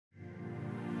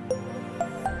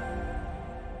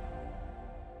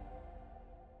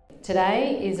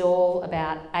Today is all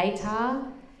about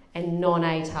ATAR and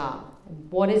non-ATAR.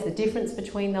 What is the difference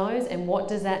between those and what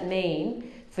does that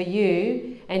mean for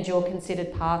you and your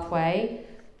considered pathway,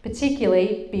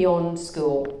 particularly beyond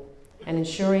school, and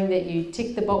ensuring that you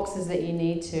tick the boxes that you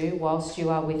need to whilst you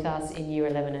are with us in Year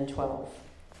 11 and 12.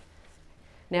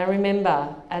 Now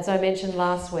remember, as I mentioned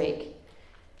last week,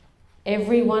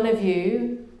 every one of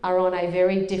you are on a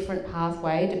very different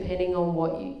pathway depending on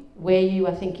where you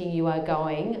are thinking you are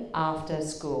going after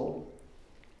school.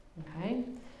 Okay?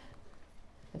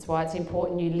 That's why it's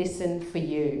important you listen for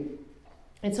you.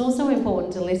 It's also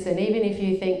important to listen even if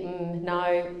you think,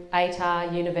 no,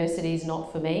 ATAR, university is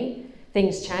not for me.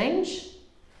 Things change,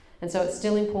 and so it's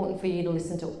still important for you to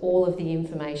listen to all of the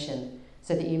information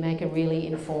so that you make a really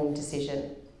informed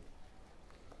decision.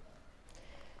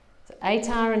 So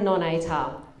ATAR and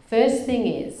non-ATAR. First thing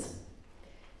is,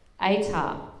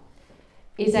 ATAR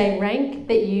is a rank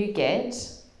that you get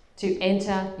to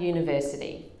enter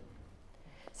university.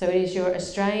 So it is your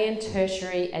Australian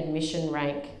tertiary admission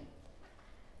rank.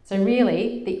 So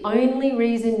really, the only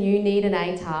reason you need an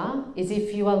ATAR is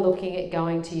if you are looking at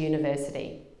going to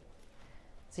university.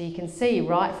 So you can see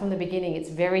right from the beginning, it's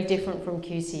very different from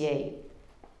QCE.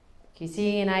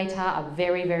 QCE and ATAR are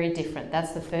very, very different.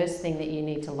 That's the first thing that you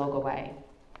need to log away.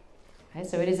 Okay,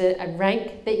 so it is a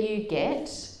rank that you get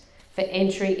for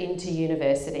entry into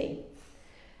university.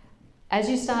 As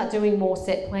you start doing more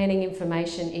set planning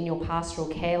information in your pastoral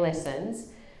care lessons,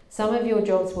 some of your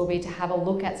jobs will be to have a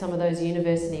look at some of those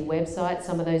university websites,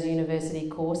 some of those university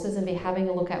courses, and be having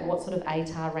a look at what sort of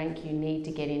ATAR rank you need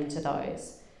to get into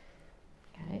those.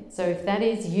 Okay, so if that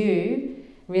is you,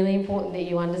 really important that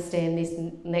you understand this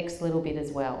next little bit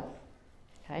as well,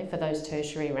 okay, for those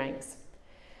tertiary ranks.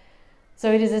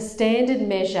 So it is a standard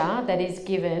measure that is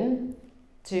given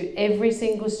to every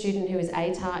single student who is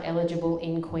ATAR eligible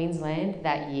in Queensland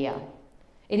that year.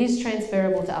 It is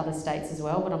transferable to other states as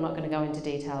well, but I'm not going to go into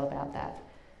detail about that.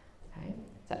 Okay.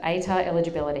 So ATAR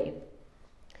eligibility.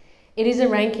 It is a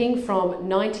ranking from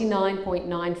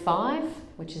 99.95,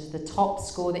 which is the top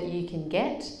score that you can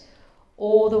get,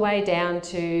 all the way down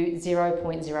to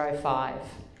 0.05.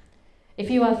 If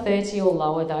you are 30 or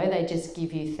lower though, they just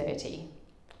give you 30.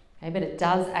 Okay, but it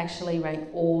does actually rank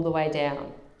all the way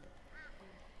down.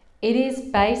 It is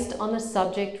based on the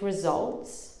subject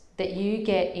results that you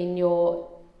get in your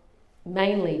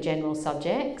mainly general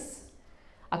subjects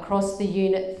across the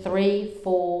Unit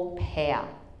 3-4 pair.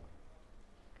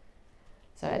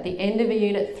 So at the end of a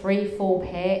Unit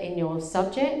 3-4 pair in your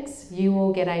subjects, you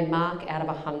will get a mark out of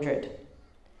 100.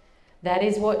 That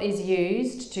is what is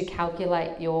used to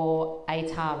calculate your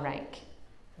ATAR rank.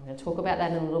 I'm going to talk about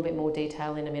that in a little bit more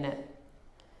detail in a minute.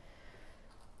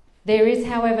 There is,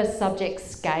 however, subject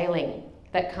scaling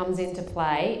that comes into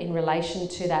play in relation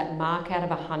to that mark out of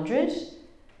 100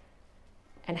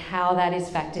 and how that is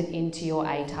factored into your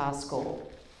ATAR score.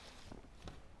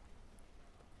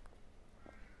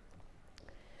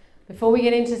 Before we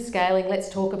get into scaling, let's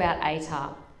talk about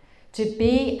ATAR. To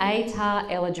be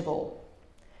ATAR eligible,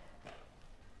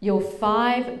 your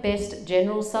 5 best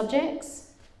general subjects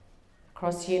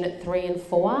across Unit 3 and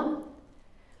 4,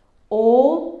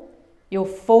 or your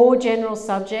 4 general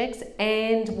subjects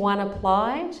and 1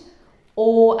 applied,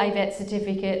 or a vet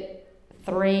certificate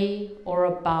 3 or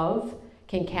above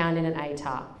can count in an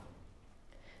ATAR.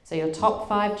 So your top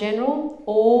 5 general,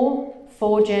 or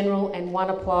 4 general and 1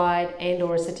 applied and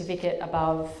or a certificate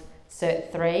above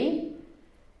Cert 3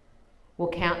 will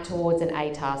count towards an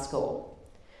ATAR score.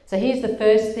 So here's the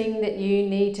first thing that you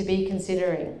need to be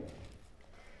considering.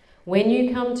 When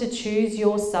you come to choose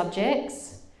your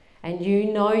subjects and you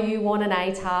know you want an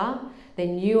ATAR,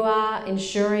 then you are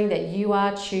ensuring that you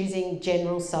are choosing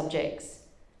general subjects.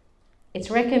 It's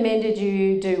recommended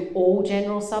you do all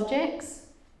general subjects,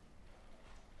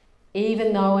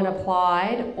 even though an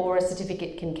applied or a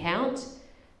certificate can count.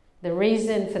 The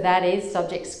reason for that is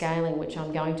subject scaling, which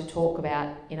I'm going to talk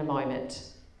about in a moment.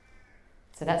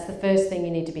 So that's the first thing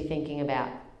you need to be thinking about.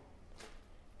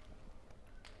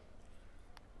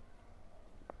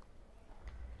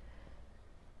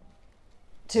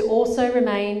 To also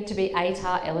remain to be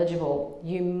ATAR eligible,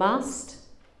 you must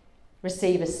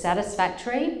receive a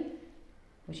satisfactory,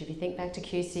 which if you think back to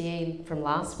QCE from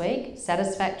last week,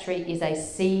 satisfactory is a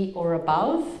C or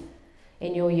above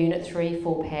in your Unit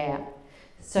 3-4 pair.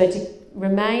 So to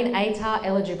remain ATAR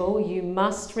eligible, you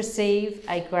must receive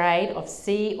a grade of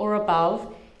C or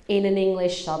above in an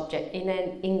English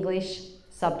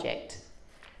subject.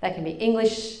 That can be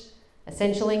English,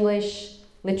 Essential English,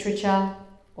 Literature,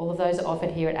 all of those are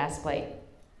offered here at Aspley.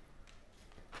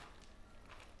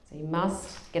 So you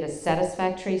must get a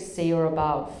satisfactory C or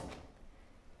above.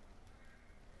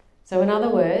 So in other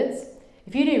words,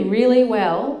 if you do really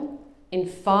well in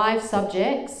 5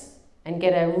 subjects and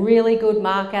get a really good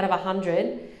mark out of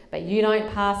 100, but you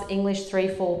don't pass English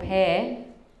 3-4 pair,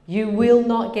 you will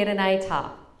not get an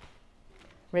ATAR,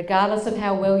 regardless of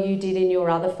how well you did in your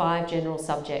other 5 general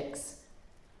subjects.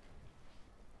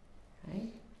 Okay?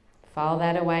 File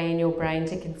that away in your brain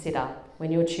to consider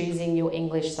when you're choosing your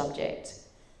English subject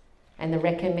and the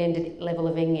recommended level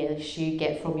of English you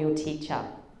get from your teacher.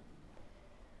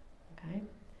 Okay?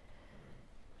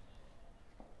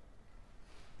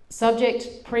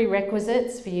 Subject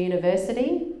prerequisites for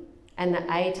university and the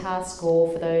ATAR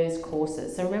score for those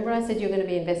courses. So remember I said you're going to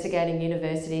be investigating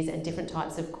universities and different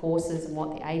types of courses and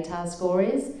what the ATAR score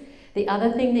is? The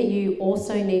other thing that you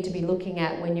also need to be looking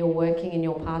at when you're working in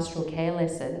your pastoral care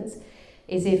lessons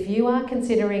is if you are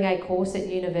considering a course at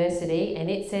university and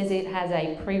it says it has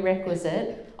a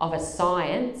prerequisite of a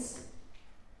science,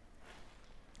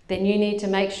 then you need to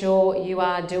make sure you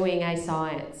are doing a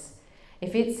science.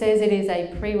 If it says it is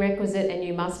a prerequisite and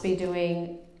you must be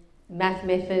doing math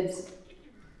methods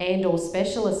and or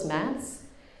specialist maths,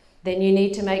 then you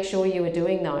need to make sure you are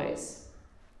doing those.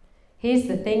 Here's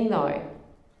the thing though.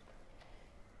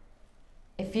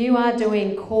 If you are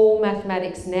doing core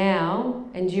mathematics now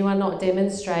and you are not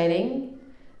demonstrating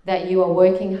that you are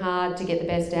working hard to get the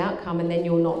best outcome and then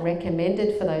you're not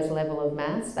recommended for those level of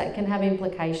maths, that can have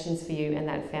implications for you and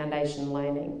that foundation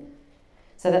learning.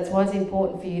 So that's why it's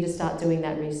important for you to start doing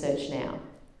that research now.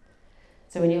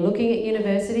 So when you're looking at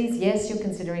universities, yes, you're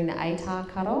considering the ATAR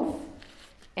cutoff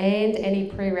and any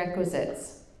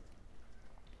prerequisites.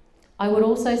 I would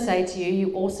also say to you,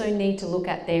 you also need to look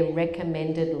at their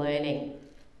recommended learning.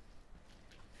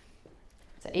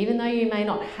 So even though you may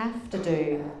not have to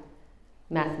do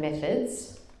math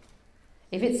methods,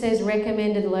 if it says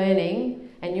recommended learning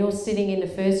and you're sitting in the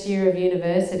first year of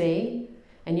university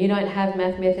and you don't have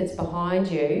math methods behind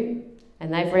you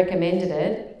and they've recommended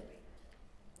it,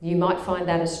 you might find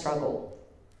that a struggle.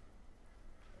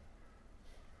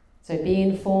 So be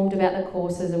informed about the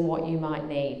courses and what you might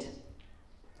need.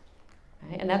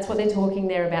 Okay? And that's what they're talking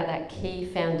there about, that key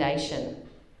foundation.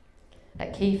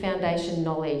 That key foundation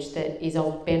knowledge that is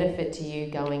of benefit to you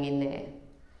going in there.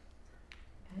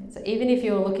 Okay? So even if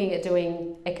you're looking at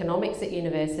doing economics at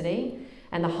university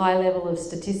and the high level of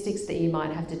statistics that you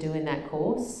might have to do in that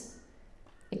course,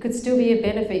 it could still be a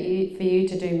benefit for you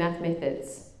to do math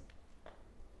methods.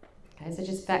 Okay, so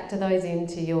just factor those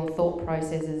into your thought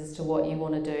processes as to what you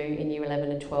want to do in year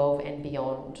 11 and 12 and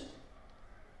beyond.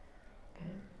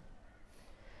 Okay.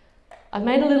 I've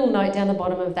made a little note down the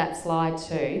bottom of that slide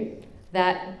too,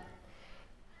 that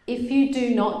if you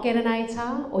do not get an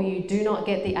ATAR or you do not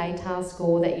get the ATAR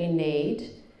score that you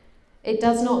need, it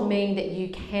does not mean that you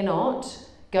cannot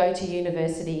go to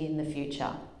university in the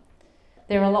future.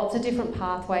 There are lots of different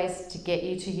pathways to get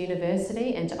you to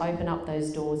university and to open up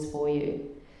those doors for you.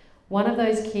 One of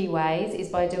those key ways is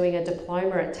by doing a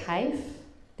diploma at TAFE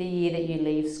the year that you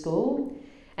leave school,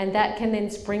 and that can then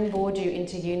springboard you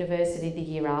into university the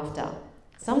year after,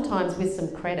 sometimes with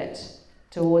some credit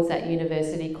towards that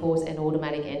university course and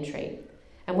automatic entry.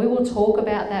 And we will talk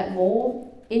about that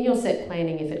more in your set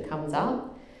planning if it comes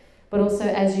up, but also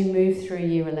as you move through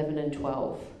year 11 and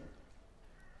 12.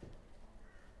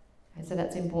 And so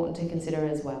that's important to consider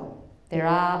as well. There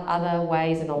are other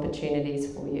ways and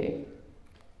opportunities for you.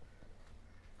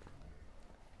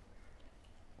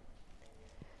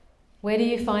 Where do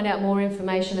you find out more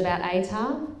information about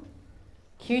ATAR?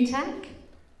 QTAC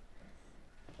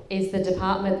is the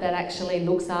department that actually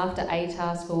looks after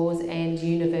ATAR scores and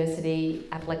university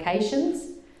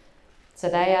applications. So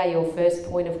they are your first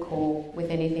point of call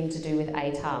with anything to do with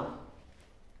ATAR.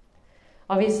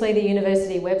 Obviously the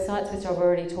university websites, which I've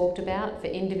already talked about, for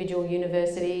individual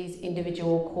universities,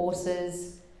 individual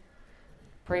courses,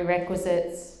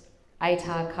 prerequisites,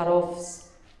 ATAR cutoffs,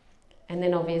 and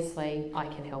then obviously I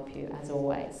can help you as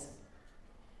always.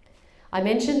 I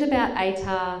mentioned about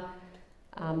ATAR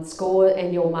score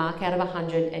and your mark out of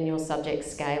 100 and your subject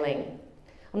scaling.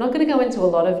 I'm not going to go into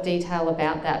a lot of detail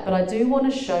about that, but I do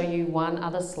want to show you one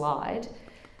other slide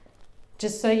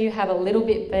just so you have a little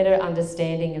bit better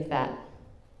understanding of that.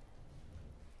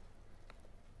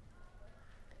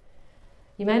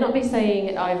 You may not be seeing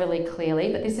it overly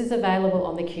clearly, but this is available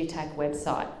on the QTAC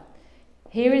website.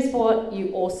 Here is what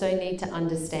you also need to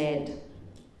understand.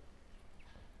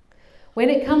 When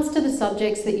it comes to the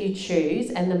subjects that you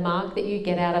choose and the mark that you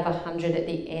get out of 100 at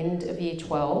the end of year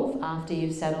 12 after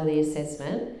you've sat all the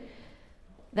assessment,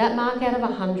 that mark out of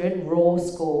 100 raw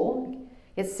score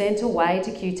gets sent away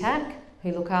to QTAC,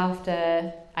 who look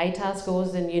after ATAR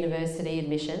scores and university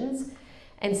admissions,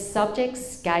 and subject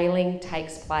scaling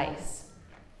takes place.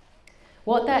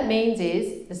 What that means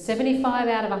is the 75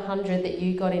 out of 100 that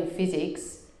you got in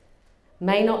physics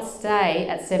may not stay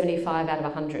at 75 out of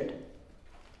 100,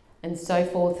 and so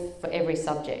forth for every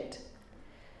subject.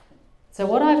 So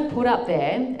what I've put up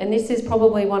there, and this is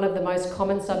probably one of the most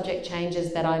common subject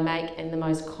changes that I make and the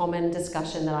most common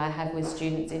discussion that I have with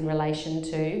students in relation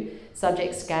to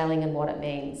subject scaling and what it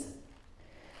means.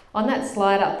 On that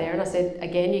slide up there, and I said,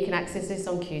 again, you can access this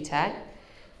on QTAC,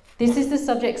 this is the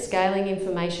subject scaling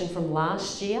information from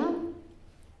last year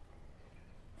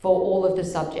for all of the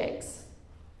subjects.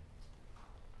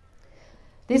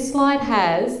 This slide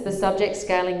has the subject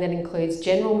scaling that includes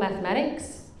general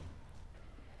mathematics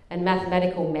and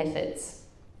mathematical methods.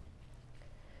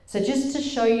 So just to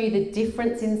show you the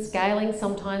difference in scaling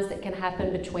sometimes that can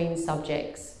happen between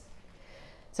subjects.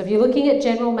 So if you're looking at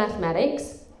general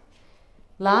mathematics,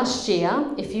 last year,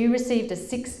 if you received a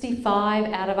 65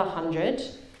 out of 100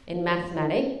 in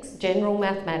mathematics, general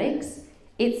mathematics,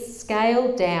 it's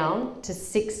scaled down to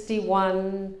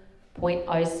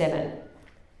 61.07.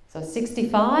 So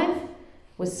 65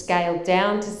 was scaled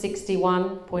down to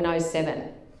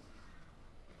 61.07.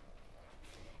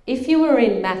 If you were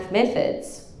in math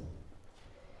methods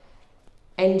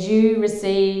and you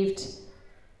received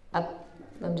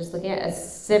I'm just looking at a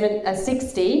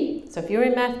 60, so if you're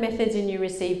in math methods and you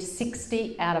received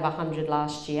 60 out of 100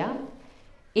 last year,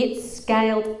 it's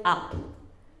scaled up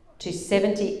to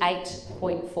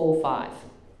 78.45.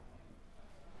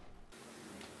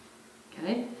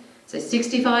 Okay, so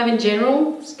 65 in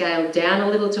general, scaled down a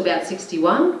little to about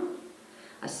 61.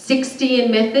 A 60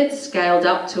 in methods, scaled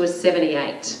up to a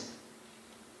 78.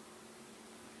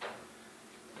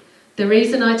 The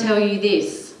reason I tell you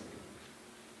this,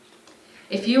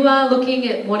 if you are looking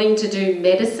at wanting to do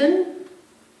medicine,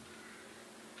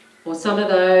 or some of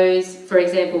those, for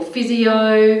example,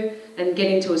 physio, and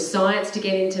get into a science to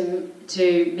get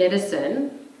into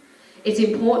medicine, it's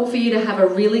important for you to have a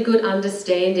really good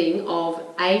understanding of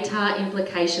ATAR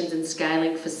implications and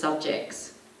scaling for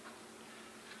subjects.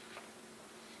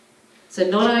 So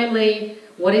not only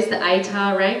what is the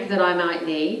ATAR rank that I might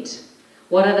need,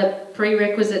 what are the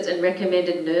prerequisites and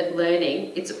recommended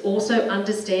learning, it's also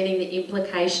understanding the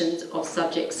implications of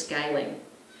subject scaling,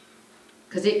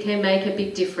 because it can make a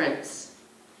big difference.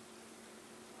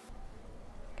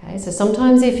 Okay, so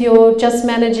sometimes if you're just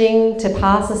managing to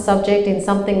pass a subject in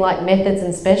something like methods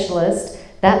and specialist,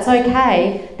 that's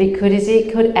okay, because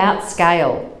it could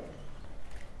outscale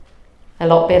a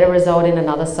lot better result in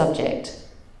another subject.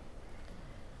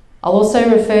 I'll also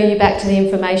refer you back to the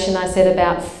information I said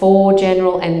about 4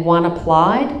 general and 1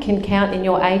 applied can count in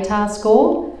your ATAR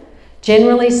score.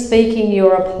 Generally speaking,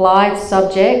 your applied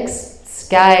subjects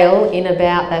scale in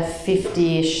about the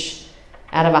 50-ish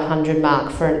out of 100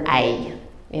 mark for an A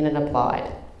in an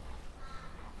applied.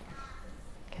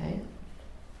 Okay.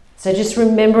 So just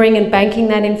remembering and banking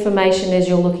that information as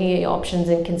you're looking at your options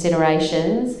and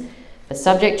considerations for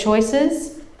subject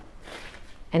choices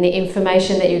and the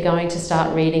information that you're going to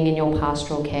start reading in your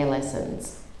pastoral care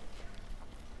lessons.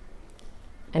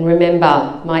 And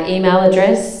remember, my email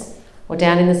address or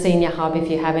down in the Senior Hub if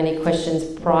you have any questions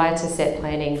prior to set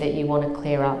planning that you want to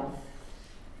clear up.